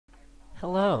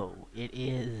Hello, it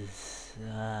is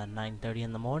 9:30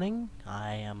 in the morning.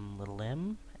 I am Little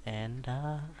M, and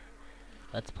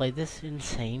let's play this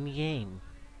insane game.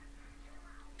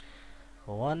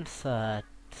 Once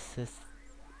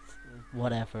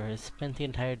whatever has spent the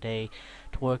entire day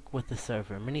to work with the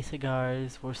server. Many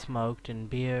cigars were smoked and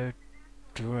beer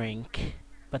drink,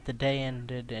 but the day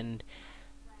ended and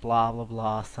blah blah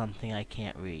blah something I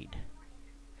can't read.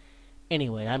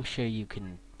 Anyway, I'm sure you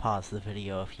can pause the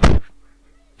video if you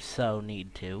so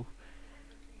need to.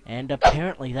 And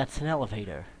apparently that's an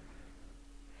elevator.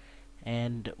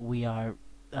 And we are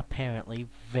apparently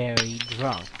very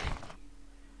drunk.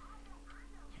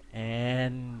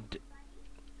 And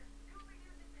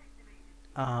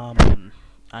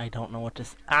I don't know what to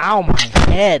ow, my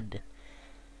head!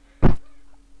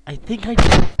 I think I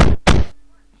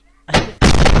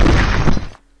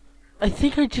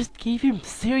think I just gave him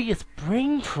serious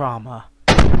brain trauma.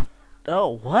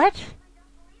 Oh, what?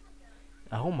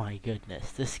 Oh my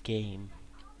goodness, this game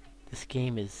is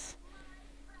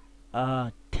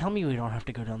tell me we don't have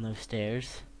to go down those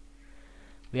stairs.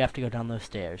 We have to go down those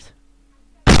stairs.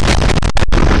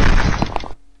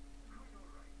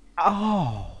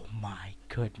 Oh my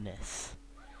goodness.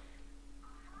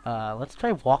 Let's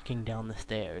try walking down the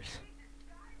stairs.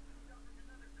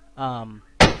 Oh,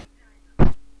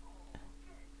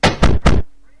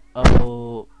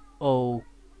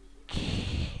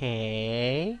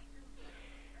 okay.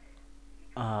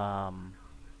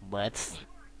 Let's,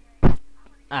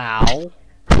 not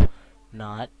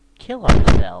kill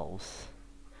ourselves.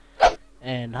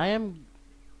 And I am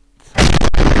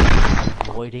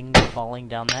avoiding falling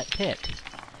down that pit.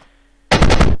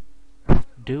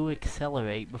 Do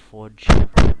accelerate before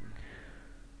jumping.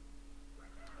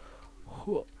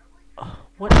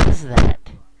 What is that?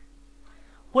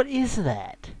 What is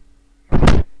that?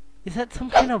 Is that some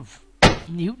kind of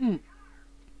mutant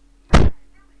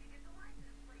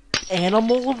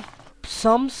animal of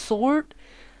some sort?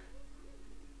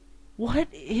 What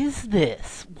is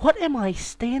this? What am I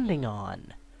standing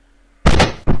on?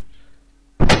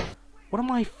 What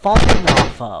am I falling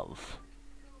off of?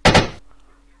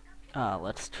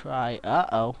 Let's try...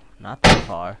 Uh-oh, not that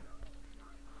far.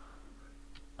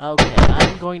 Okay,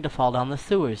 I'm going to fall down the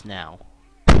sewers now.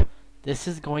 This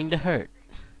is going to hurt.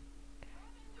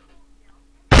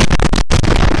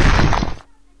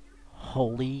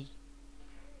 Holy...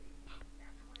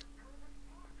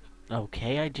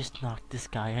 Okay, I just knocked this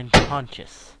guy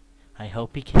unconscious. I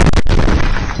hope he can...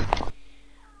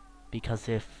 Because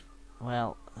if...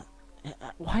 Well...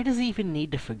 Why does he even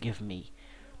need to forgive me?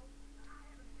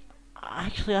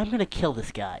 Actually, I'm gonna kill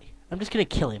this guy. I'm just gonna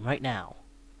kill him right now.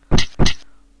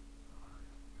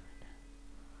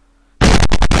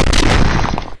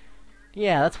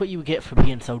 Yeah, that's what you get for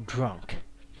being so drunk.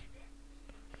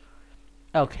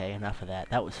 Okay, enough of that.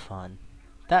 That was fun.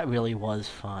 That really was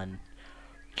fun.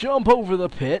 Jump over the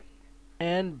pit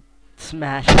and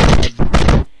smash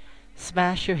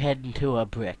your head into a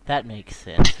brick. That makes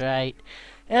sense, right?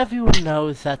 Everyone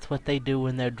knows that's what they do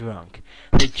when they're drunk.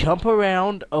 They jump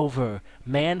around over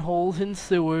manholes and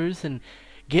sewers and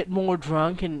get more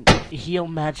drunk and heal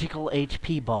magical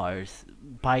HP bars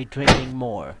by drinking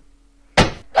more.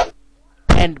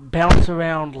 And bounce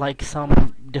around like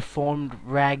some deformed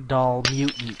ragdoll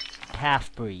mutant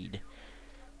half-breed.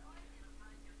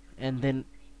 And then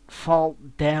fall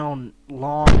down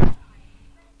long.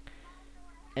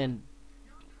 And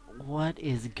what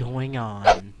is going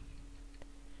on?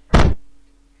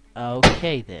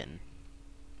 Okay then.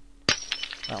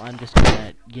 Well, I'm just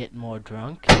gonna get more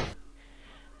drunk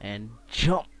and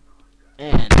jump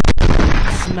and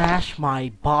smash my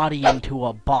body into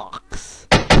a box.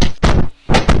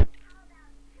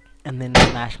 And then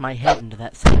smash my head into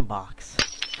that same box.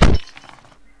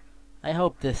 I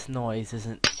hope this noise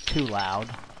isn't too loud.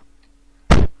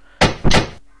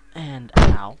 And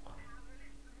ow.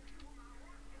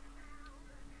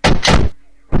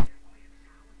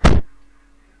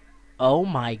 Oh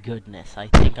my goodness, I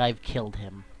think I've killed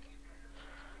him.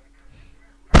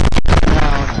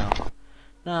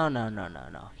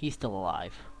 No. He's still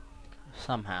alive.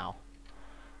 Somehow.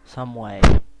 Some way.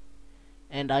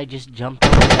 And I just jumped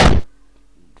over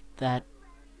that,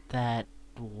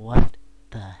 what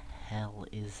the hell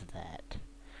is that?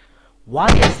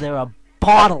 Why is there a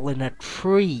bottle in a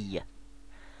tree?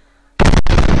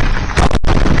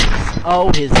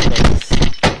 Oh, his face.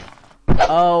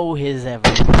 Oh, his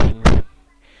everything.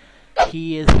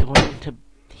 He is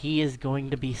going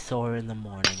to be sore in the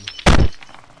morning.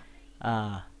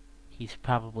 He's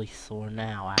probably sore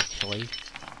now, actually.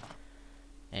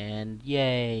 And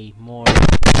yay, more.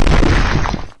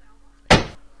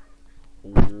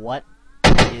 What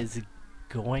is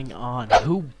going on?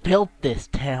 Who built this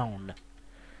town?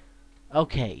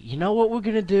 Okay, you know what we're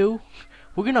gonna do?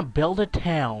 We're gonna build a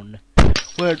town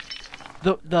where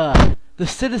the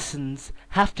citizens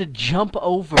have to jump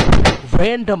over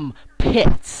random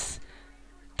pits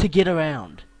to get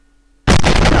around.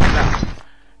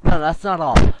 No, that's not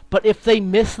all. But if they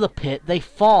miss the pit, they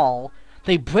fall,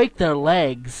 they break their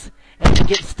legs, and they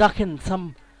get stuck in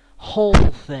some hole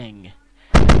thing.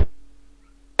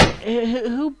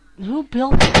 Who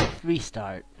built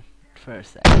restart for a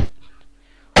second?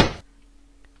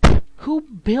 Who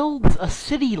builds a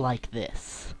city like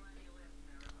this?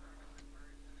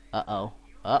 Uh-oh.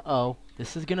 Uh-oh.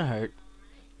 This is gonna hurt.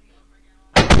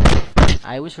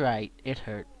 I was right. It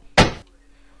hurt.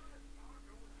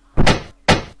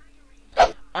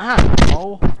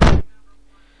 Ow!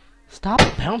 Stop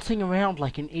bouncing around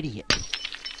like an idiot.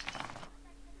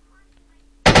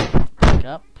 Back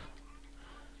up.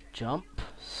 Jump.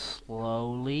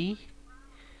 Slowly.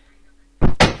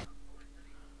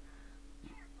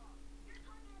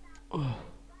 Ugh.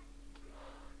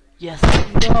 Yes,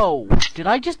 no! Did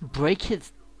I just break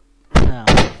his... No,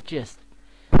 just...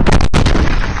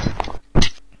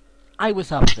 I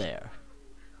was up there.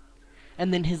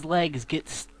 And then his legs get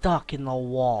stuck in the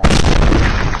wall.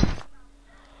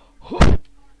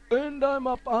 And I'm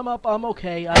up, I'm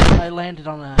okay. I landed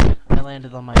on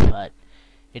my butt.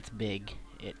 It's big.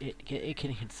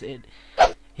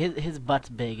 His butt's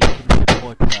big. It can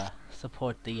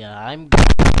support the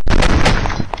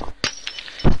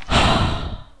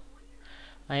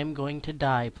I am going to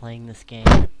die playing this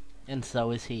game, and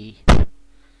so is he.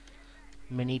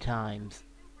 Many times.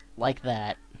 Like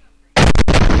that.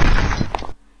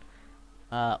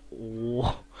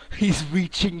 He's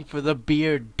reaching for the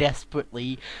beer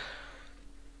desperately.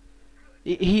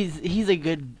 He's a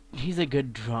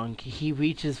good drunk. He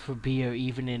reaches for beer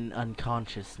even in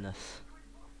unconsciousness.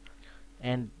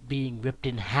 And being ripped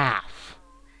in half.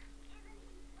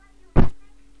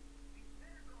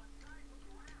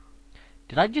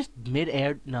 Did I just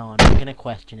mid-air? No, I'm not gonna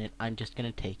question it. I'm just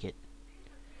gonna take it.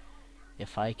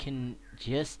 If I can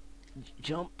just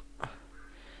jump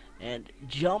and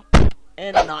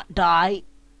not die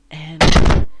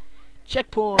and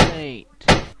checkpoint.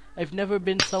 I've never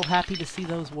been so happy to see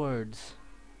those words.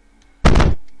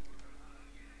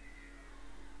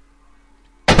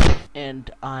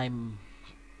 And I'm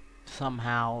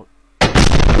somehow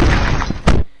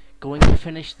going to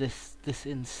finish this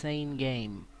insane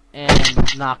game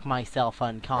and knock myself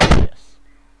unconscious.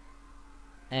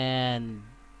 And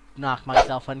knock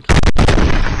myself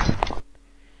unconscious.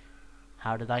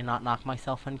 How did I not knock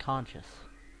myself unconscious?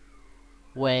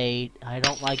 Wait, I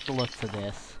don't like the looks of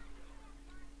this.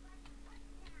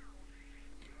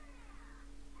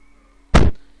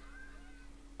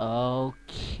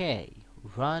 Okay.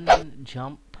 Run,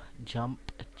 jump,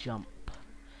 jump, jump.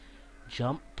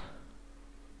 Jump.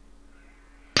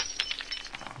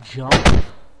 Jump.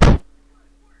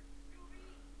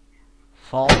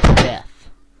 Fall to death.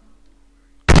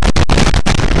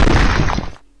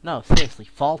 No, seriously,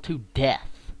 fall to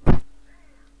death.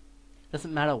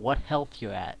 Doesn't matter what health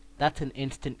you're at. That's an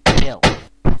instant kill.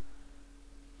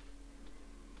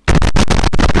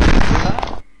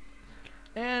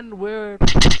 And we're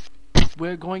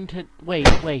going to...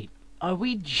 Wait. Are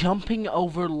we jumping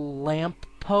over lamp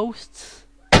posts?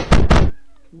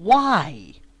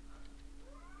 Why?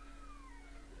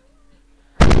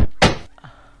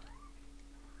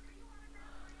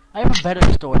 I have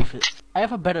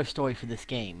a better story for this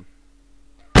game.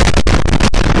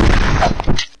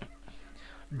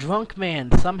 Drunk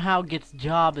man somehow gets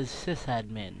job as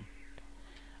sysadmin.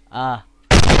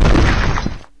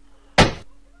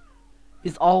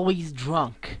 Is always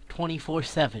drunk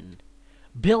 24/7.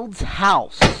 Builds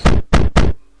house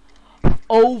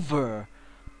over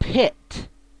pit.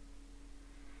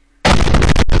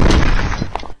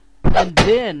 And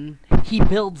then he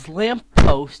builds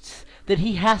lampposts that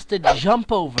he has to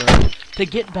jump over to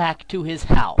get back to his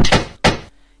house.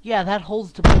 Yeah, that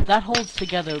holds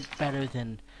together better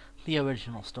than the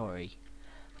original story.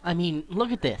 I mean,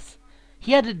 look at this.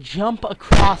 He had to jump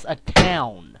across a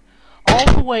town. All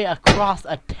the way across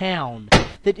a town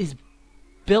that is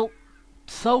built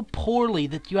so poorly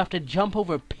that you have to jump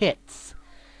over pits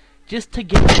just to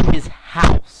get to his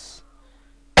house.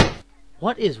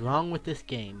 What is wrong with this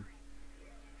game?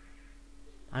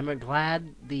 I'm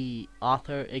glad the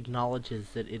author acknowledges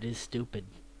that it is stupid.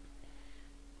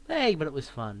 Hey, but it was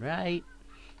fun, right?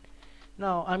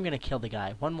 No, I'm gonna kill the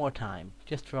guy one more time,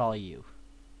 just for all of you.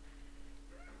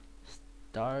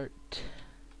 Start.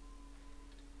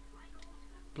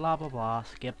 Blah blah blah,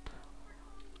 skip.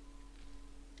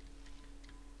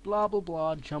 blah blah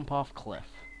blah, jump off cliff.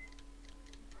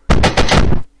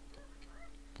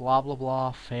 Blah blah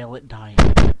blah, fail at dying.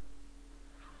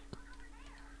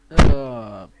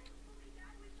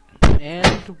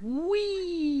 And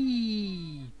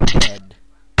wee dead.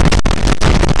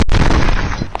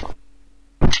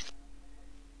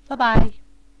 Bye bye.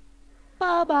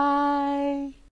 Bye bye.